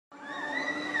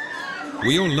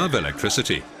We all love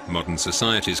electricity. Modern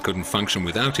societies couldn't function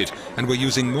without it, and we're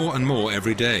using more and more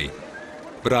every day.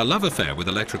 But our love affair with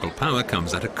electrical power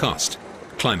comes at a cost: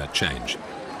 climate change.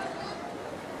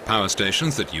 Power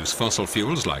stations that use fossil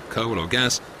fuels like coal or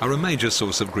gas are a major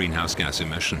source of greenhouse gas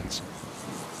emissions.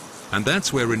 And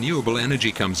that's where renewable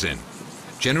energy comes in.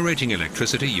 Generating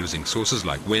electricity using sources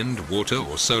like wind, water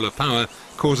or solar power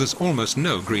causes almost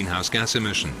no greenhouse gas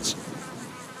emissions.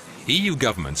 EU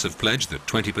governments have pledged that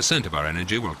 20% of our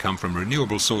energy will come from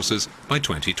renewable sources by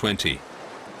 2020.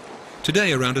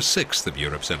 Today, around a sixth of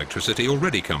Europe's electricity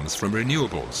already comes from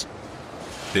renewables.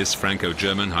 This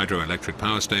Franco-German hydroelectric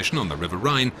power station on the River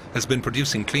Rhine has been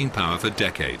producing clean power for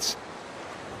decades.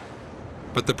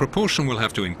 But the proportion will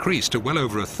have to increase to well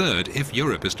over a third if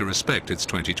Europe is to respect its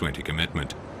 2020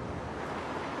 commitment.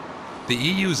 The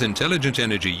EU's Intelligent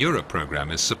Energy Europe programme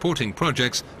is supporting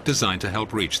projects designed to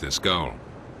help reach this goal.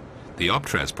 The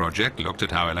Optres project looked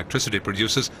at how electricity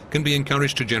producers can be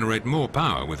encouraged to generate more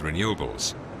power with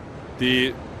renewables.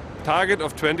 The target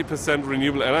of 20%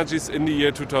 renewable energies in the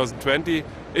year 2020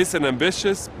 is an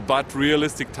ambitious but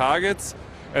realistic target,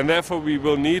 and therefore we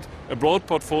will need a broad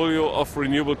portfolio of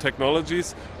renewable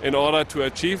technologies in order to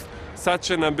achieve such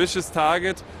an ambitious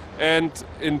target. And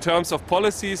in terms of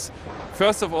policies,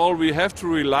 first of all, we have to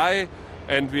rely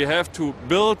and we have to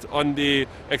build on the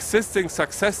existing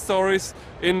success stories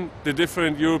in the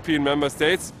different European member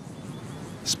states.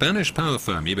 Spanish power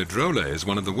firm Iberdrola is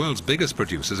one of the world's biggest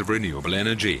producers of renewable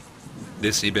energy.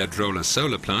 This Iberdrola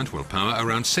solar plant will power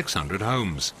around 600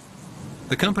 homes.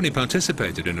 The company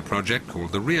participated in a project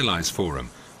called the Realize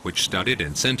Forum, which studied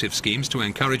incentive schemes to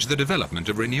encourage the development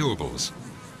of renewables.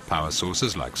 Power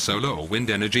sources like solar or wind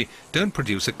energy don't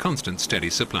produce a constant, steady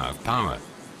supply of power.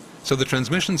 So the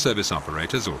transmission service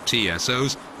operators, or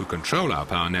TSOs, who control our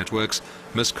power networks,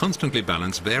 must constantly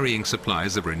balance varying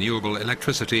supplies of renewable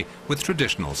electricity with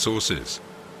traditional sources.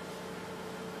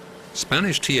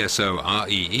 Spanish TSO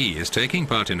REE is taking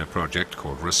part in a project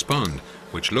called Respond,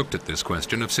 which looked at this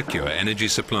question of secure energy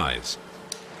supplies.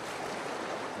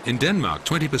 In Denmark,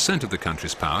 20% of the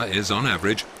country's power is, on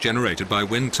average, generated by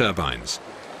wind turbines.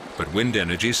 But wind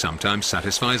energy sometimes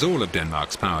satisfies all of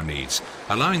Denmark's power needs,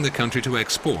 allowing the country to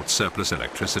export surplus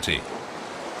electricity.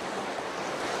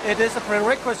 It is a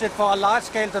prerequisite for a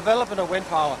large-scale development of wind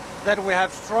power that we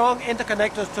have strong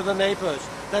interconnectors to the neighbors,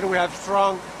 that we have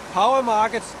strong power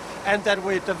markets, and that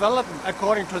we develop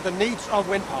according to the needs of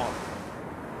wind power.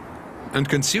 And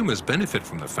consumers benefit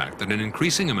from the fact that an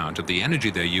increasing amount of the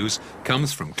energy they use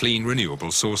comes from clean,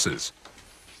 renewable sources.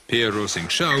 Pia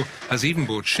Rosing-Schow has even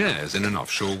bought shares in an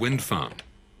offshore wind farm.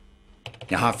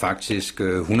 Jeg har faktisk 100%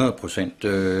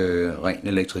 ren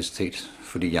elektricitet,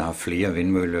 fordi jeg har flere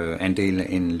vindmølleandele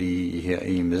end lige her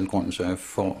i Middelgrunden, så jeg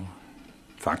får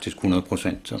faktisk 100%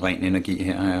 ren energi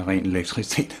her af ren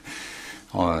elektricitet.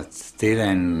 Og det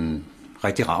er en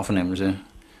rigtig rar fornemmelse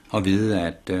at vide,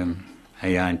 at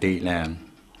jeg er en del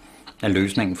af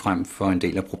løsningen frem for en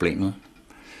del af problemet.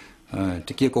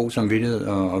 Det giver god samvittighed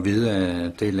at vide,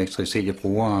 at det elektricitet, jeg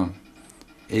bruger,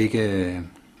 ikke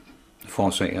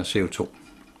forårsager CO2.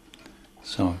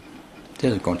 Så det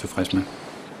er jeg godt tilfreds med.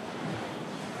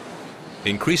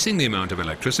 Increasing the amount of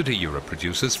electricity Europe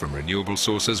produces from renewable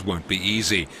sources won't be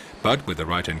easy, but with the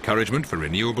right encouragement for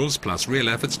renewables plus real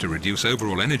efforts to reduce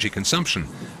overall energy consumption,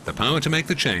 the power to make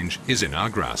the change is in our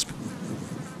grasp.